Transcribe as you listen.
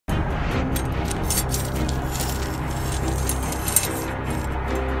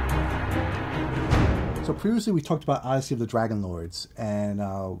So previously we talked about Odyssey of the Dragonlords, and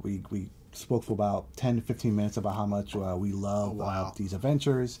we spoke for about 10 to 15 minutes about how much we love these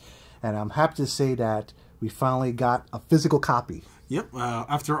adventures, and I'm happy to say that we finally got a physical copy. Yep.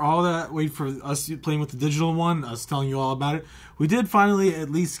 After all that, wait for us playing with the digital one, us telling you all about it, we did finally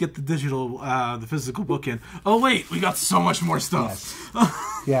at least get the digital, the physical book in. Oh wait, we got so much more stuff.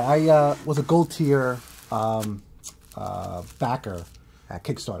 Yes. Yeah, I was a gold tier backer at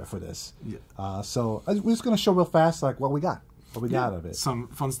Kickstarter for this. Yeah. So we're just gonna show real fast like what we got. What we got out of it. Some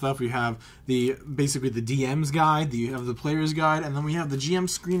fun stuff. We have basically the DM's guide, you have the player's guide, and then we have the GM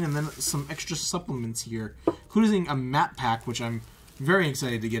screen, and then some extra supplements here, including a map pack, which I'm very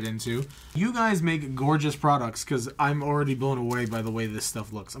excited to get into. You guys make gorgeous products, because I'm already blown away by the way this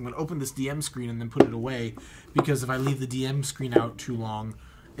stuff looks. I'm going to open this DM screen and then put it away, because if I leave the DM screen out too long,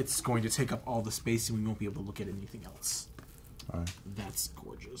 it's going to take up all the space and we won't be able to look at anything else. All right. That's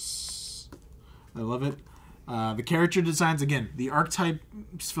gorgeous. I love it. The character designs, again, the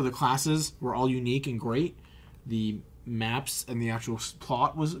archetypes for the classes were all unique and great. The maps and the actual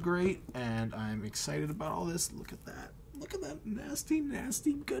plot was great, and I'm excited about all this. Look at that. Look at that nasty,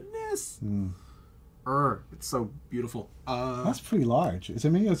 nasty goodness. It's so beautiful. That's pretty large. Is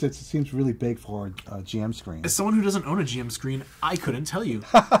it me, or it seems really big for a GM screen? As someone who doesn't own a GM screen, I couldn't tell you.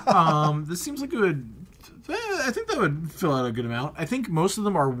 This seems like good. I think that would fill out a good amount. I think most of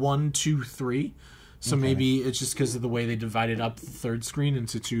them are 1, 2, 3. So maybe it's just because of the way they divided up the third screen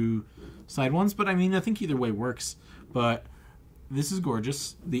into 2 side ones. But I mean, I think either way works. But this is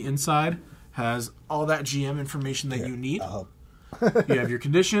gorgeous. The inside has all that GM information that you need. You have your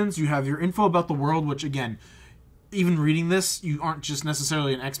conditions. You have your info about the world, which, again, even reading this, you aren't just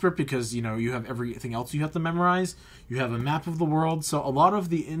necessarily an expert because, you know, you have everything else you have to memorize. You have a map of the world. So a lot of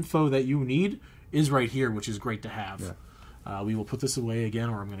the info that you need is right here, which is great to have. Yeah. We will put this away again,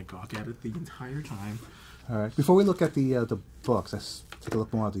 or I'm going to gawk at it the entire time. All right. Before we look at the books, let's take a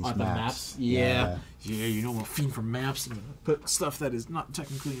look more at these maps. The maps? Yeah. You know I'm a fiend for maps. I'm going to put stuff that is not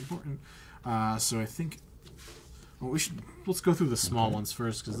technically important. So I think let's go through the small ones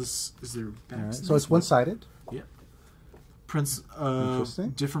first, because this is their backs. Right. So it's one-sided? Yeah. Prints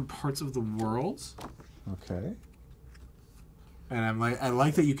of different parts of the world. Okay. And I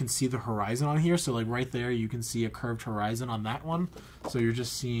like that you can see the horizon on here. So like right there, you can see a curved horizon on that one. So you're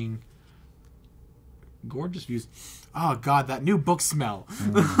just seeing gorgeous views. Oh God, that new book smell.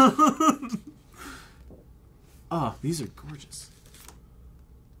 Oh, these are gorgeous.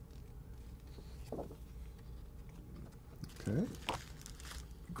 Okay.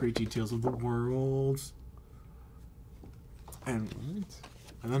 Great details of the world. And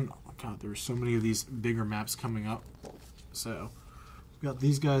then, oh God, there are so many of these bigger maps coming up. So we've got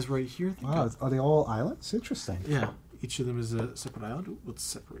these guys right here. Wow, are they all islands? Interesting. Yeah, each of them is a separate island. Ooh, let's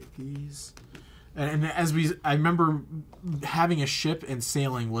separate these. And I remember having a ship and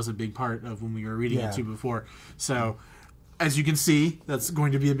sailing was a big part of when we were reading it too before. So as you can see, that's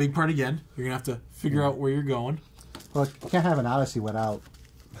going to be a big part again. You're gonna have to figure out where you're going. Well, you can't have an Odyssey without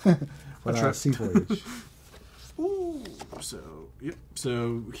a sea voyage. Ooh,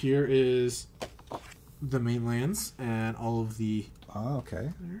 so here is the mainlands and all of the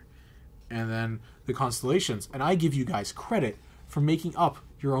and then the constellations, and I give you guys credit for making up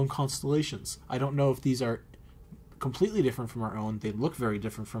your own constellations. I don't know if these are completely different from our own. They look very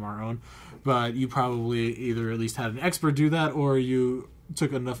different from our own, but you probably either at least had an expert do that, or you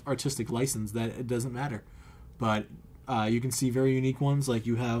took enough artistic license that it doesn't matter. But you can see very unique ones, like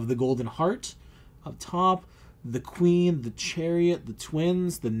you have the Golden Heart up top, the Queen, the Chariot, the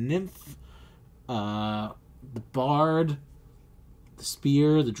Twins, the Nymph, the Bard, the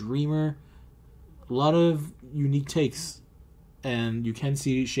Spear, the Dreamer. A lot of unique takes, and you can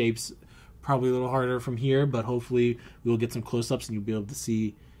see shapes. Probably a little harder from here, but hopefully we'll get some close-ups and you'll be able to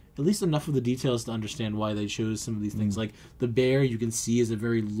see at least enough of the details to understand why they chose some of these things. Like the bear, you can see is a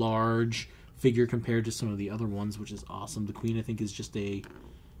very large figure compared to some of the other ones, which is awesome. The Queen, I think, is just a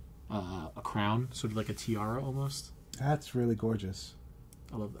crown, sort of like a tiara almost. That's really gorgeous.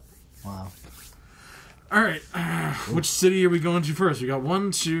 I love that. Wow. All right, which city are we going to first? We got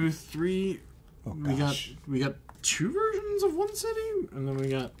 1, 2, 3. Oh, we got 2 versions of one city, and then we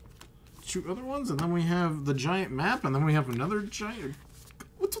got 2 other ones, and then we have the giant map, and then we have another giant.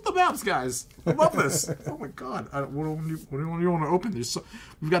 What's with the maps, guys? I love this. Oh my God! What do you want to open?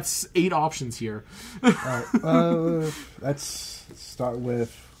 We've got 8 options here. Let's start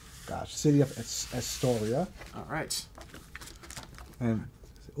with, City of Astoria. All right. And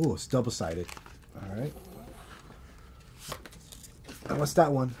it's double-sided. All right. And what's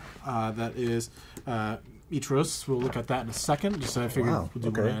that one? That is Mitros. We'll look at that in a second. Just so I figured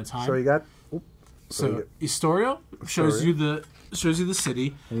we'll do one at a time. So you got So Historia shows you the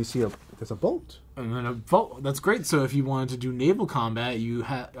city, and you see there's a boat. And then a boat. That's great. So if you wanted to do naval combat, you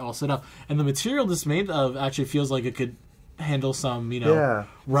all set up. And the material this made of actually feels like it could handle some,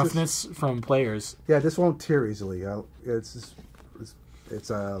 roughness from players. Yeah, this won't tear easily. It's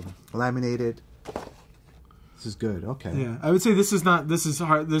laminated. This is good. Okay. Yeah, I would say this is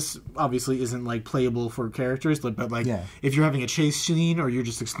hard. This obviously isn't like playable for characters, but if you're having a chase scene or you're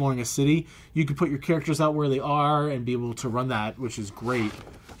just exploring a city, you can put your characters out where they are and be able to run that, which is great.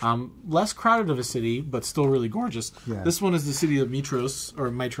 Less crowded of a city, but still really gorgeous. Yeah. This one is the city of Mitros,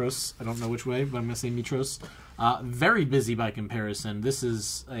 or Mitros. I don't know which way, but I'm going to say Mitros. Very busy by comparison. This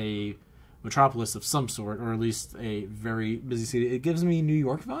is a metropolis of some sort, or at least a very busy city. It gives me New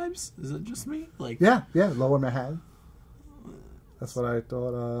York vibes. Is it just me? Yeah, Lower Manhattan. That's what I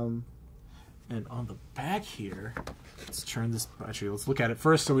thought. And on the back here, let's turn this. Actually, let's look at it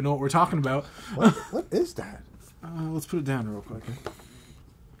first so we know what we're talking about. What is that? Let's put it down real quick.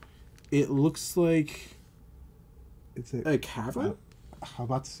 It looks like it's a cavern. How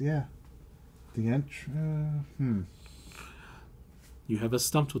about the entrance? You have us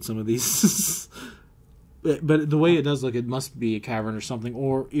stumped with some of these. But the way it does look, it must be a cavern or something,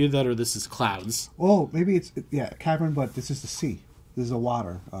 or either that or this is clouds. Oh, maybe it's a cavern, but this is the sea. This is the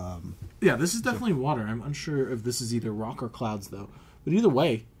water. Yeah, this is definitely water. I'm unsure if this is either rock or clouds, though. But either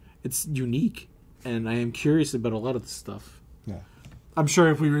way, it's unique, and I am curious about a lot of this stuff. Yeah. I'm sure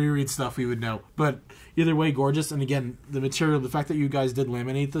if we reread stuff, we would know. But either way, gorgeous. And again, the material, the fact that you guys did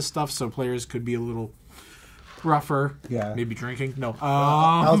laminate this stuff so players could be a little rougher. Yeah. Maybe drinking. No.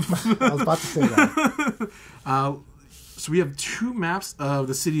 I was about to say that. So we have two maps of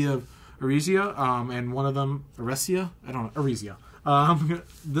the city of Arisia, and one of them, Aresia? I don't know. Arisia.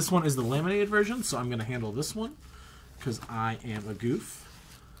 This one is the laminated version, so I'm going to handle this one because I am a goof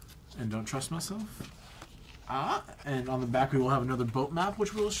and don't trust myself. And on the back we will have another boat map,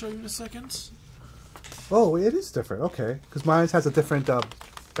 which we'll show you in a second. Oh, it is different. Okay, because mine has a different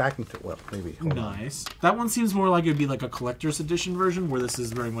backing to maybe. Nice. That one seems more like it would be like a collector's edition version, where this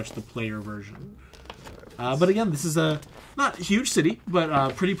is very much the player version. But again, this is a not a huge city,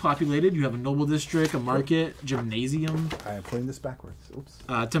 but pretty populated. You have a noble district, a market, gymnasium. I am putting this backwards. Oops.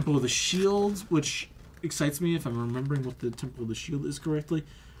 Temple of the Shield, which excites me if I'm remembering what the Temple of the Shield is correctly.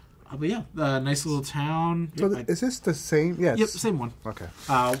 But yeah, nice little town. So is this the same? Yes. Yep, same one. Okay.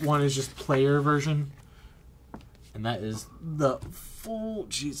 One is just player version, and that is the full.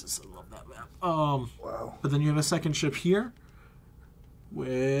 Jesus, I love that map. Wow. But then you have a second ship here,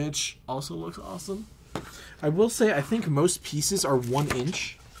 which also looks awesome. I will say I think most pieces are 1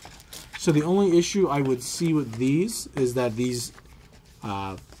 inch. So the only issue I would see with these is that these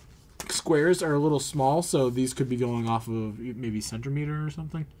squares are a little small, so these could be going off of maybe centimeter or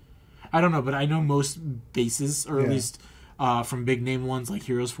something. I don't know, but I know most bases, or at least from big name ones like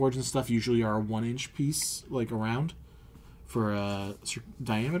Heroes Forge and stuff, usually are a 1 inch piece, like around, for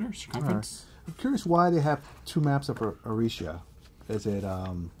diameter, circumference. Right. I'm curious why they have two maps of Arisia. Is it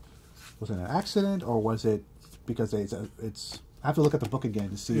was it an accident, or was it because it's? I have to look at the book again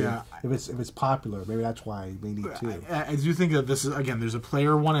to see if it's popular. Maybe that's why they need two. I do think that this is, again, there's a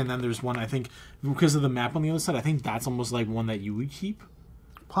player one, and then there's one, I think, because of the map on the other side, I think that's almost like one that you would keep.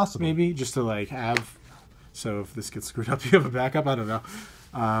 Possibly. Maybe, just to like have, so if this gets screwed up, you have a backup. I don't know.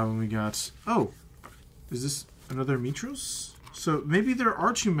 We got, is this another Mitros? So maybe there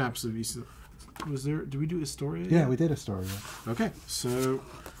are two maps of East. Was there, did we do Historia? Yeah, we did Historia. Okay, so.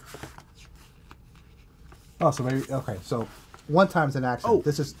 Oh, so maybe, okay, so one time's an accident.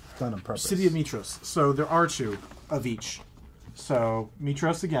 This is done on purpose. City of Mitros. So there are two of each. So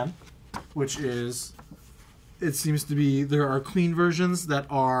Mitros again, which is, it seems to be, there are clean versions that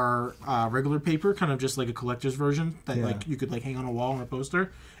are regular paper, kind of just like a collector's version that like you could like hang on a wall on a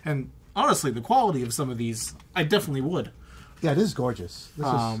poster. And honestly, the quality of some of these, I definitely would. Yeah, this is gorgeous.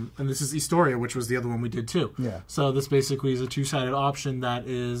 And this is Historia, which was the other one we did too. Yeah. So this basically is a two-sided option that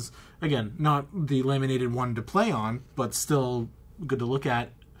is, again, not the laminated one to play on, but still good to look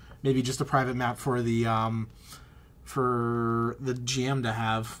at. Maybe just a private map for the GM to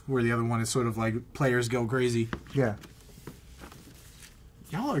have, where the other one is sort of like players go crazy. Yeah.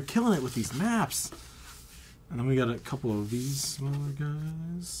 Y'all are killing it with these maps. And then we got a couple of these smaller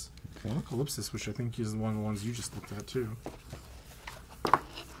guys. Okay. Apocalypsis, which I think is one of the ones you just looked at too.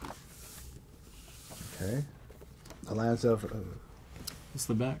 Okay. The lands of. It's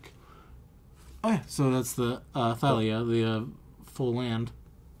the back. Oh yeah, so that's the Thalia, the full land.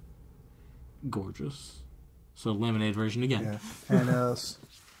 Gorgeous. So laminated version again. Yeah. And the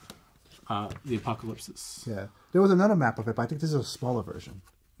Apocalypsis. Yeah. There was another map of it, but I think this is a smaller version.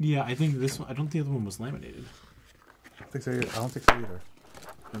 Yeah, I think this one. I don't think the other one was laminated. I don't think so either.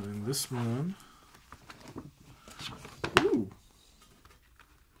 And then this one. Ooh.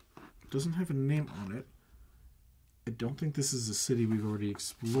 Doesn't have a name on it. I don't think this is a city we've already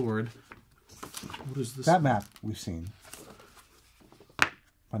explored. What is this? That map we've seen.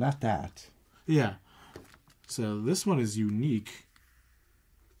 But not that. Yeah. So this one is unique.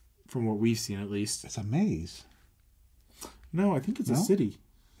 From what we've seen, at least. It's a maze. No, I think it's a city.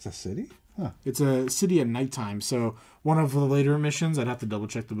 It's a city? Huh. It's a city at nighttime. So one of the later missions, I'd have to double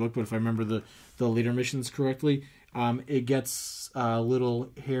check the book, but if I remember the later missions correctly, it gets a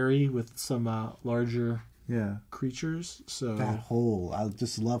little hairy with some larger creatures. So that hole, I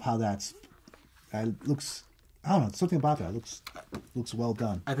just love how that looks. I don't know, something about that looks well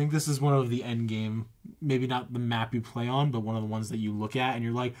done. I think this is one of the end game, maybe not the map you play on, but one of the ones that you look at and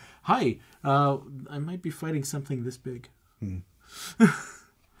you're like, "Hi, I might be fighting something this big."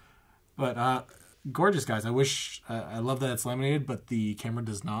 But gorgeous, guys. I love that it's laminated, but the camera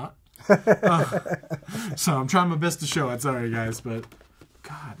does not. So I'm trying my best to show it. Sorry, guys, but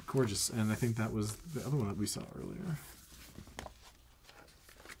God, gorgeous. And I think that was the other one that we saw earlier.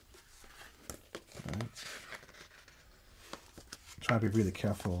 All right. Try to be really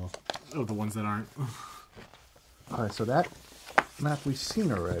careful. Oh, the ones that aren't. All right, so that map we've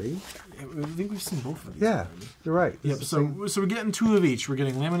seen already. I think we've seen both of these. Yeah, already. You're right. Yep. So we're getting 2 of each. We're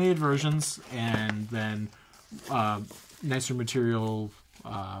getting laminated versions and then nicer material.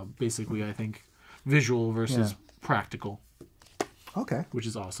 Basically, I think visual versus practical. Okay. Which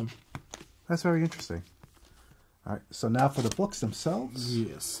is awesome. That's very interesting. All right. So now for the books themselves.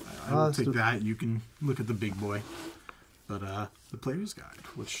 Yes, I will take that. You can look at the big boy. But the Player's Guide,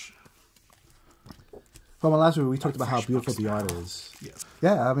 which... From our last week, we talked about how beautiful the art is. Yes.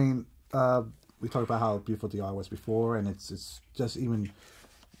 Yeah, I mean, we talked about how beautiful the art was before, and it's just even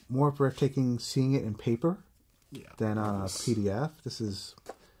more breathtaking seeing it in paper than on a PDF. This is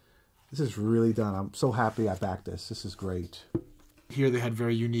really done. I'm so happy I backed this. This is great. Here they had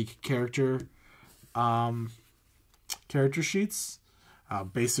very unique character sheets.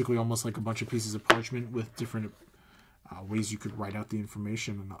 Basically almost like a bunch of pieces of parchment with different ways you could write out the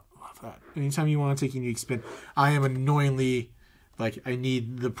information, and I love that. Anytime you want to take a unique spin, I am annoyingly I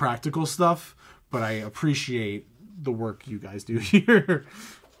need the practical stuff, but I appreciate the work you guys do here.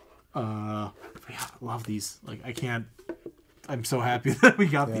 I love these. I'm so happy that we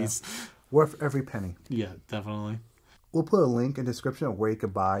got these. Worth every penny. Yeah, definitely. We'll put a link in the description of where you can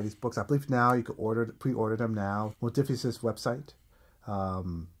buy these books. I believe now you can pre-order them now. Modiphius' website.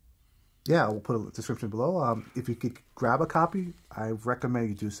 We'll put a description below. If you could grab a copy, I recommend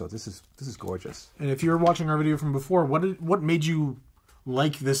you do so. This is gorgeous. And if you're watching our video from before, what made you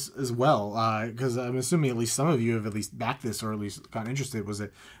like this as well? Because I'm assuming at least some of you have at least backed this or at least got interested. Was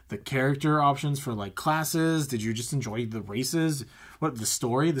it the character options for classes? Did you just enjoy the races? What the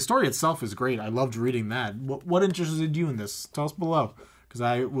story? The story itself is great. I loved reading that. What interested you in this? Tell us below, because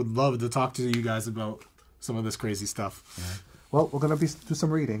I would love to talk to you guys about some of this crazy stuff. Yeah. Well, we're going to do some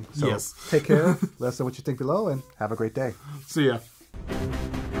reading. So take care. Let us know what you think below, and have a great day. See ya.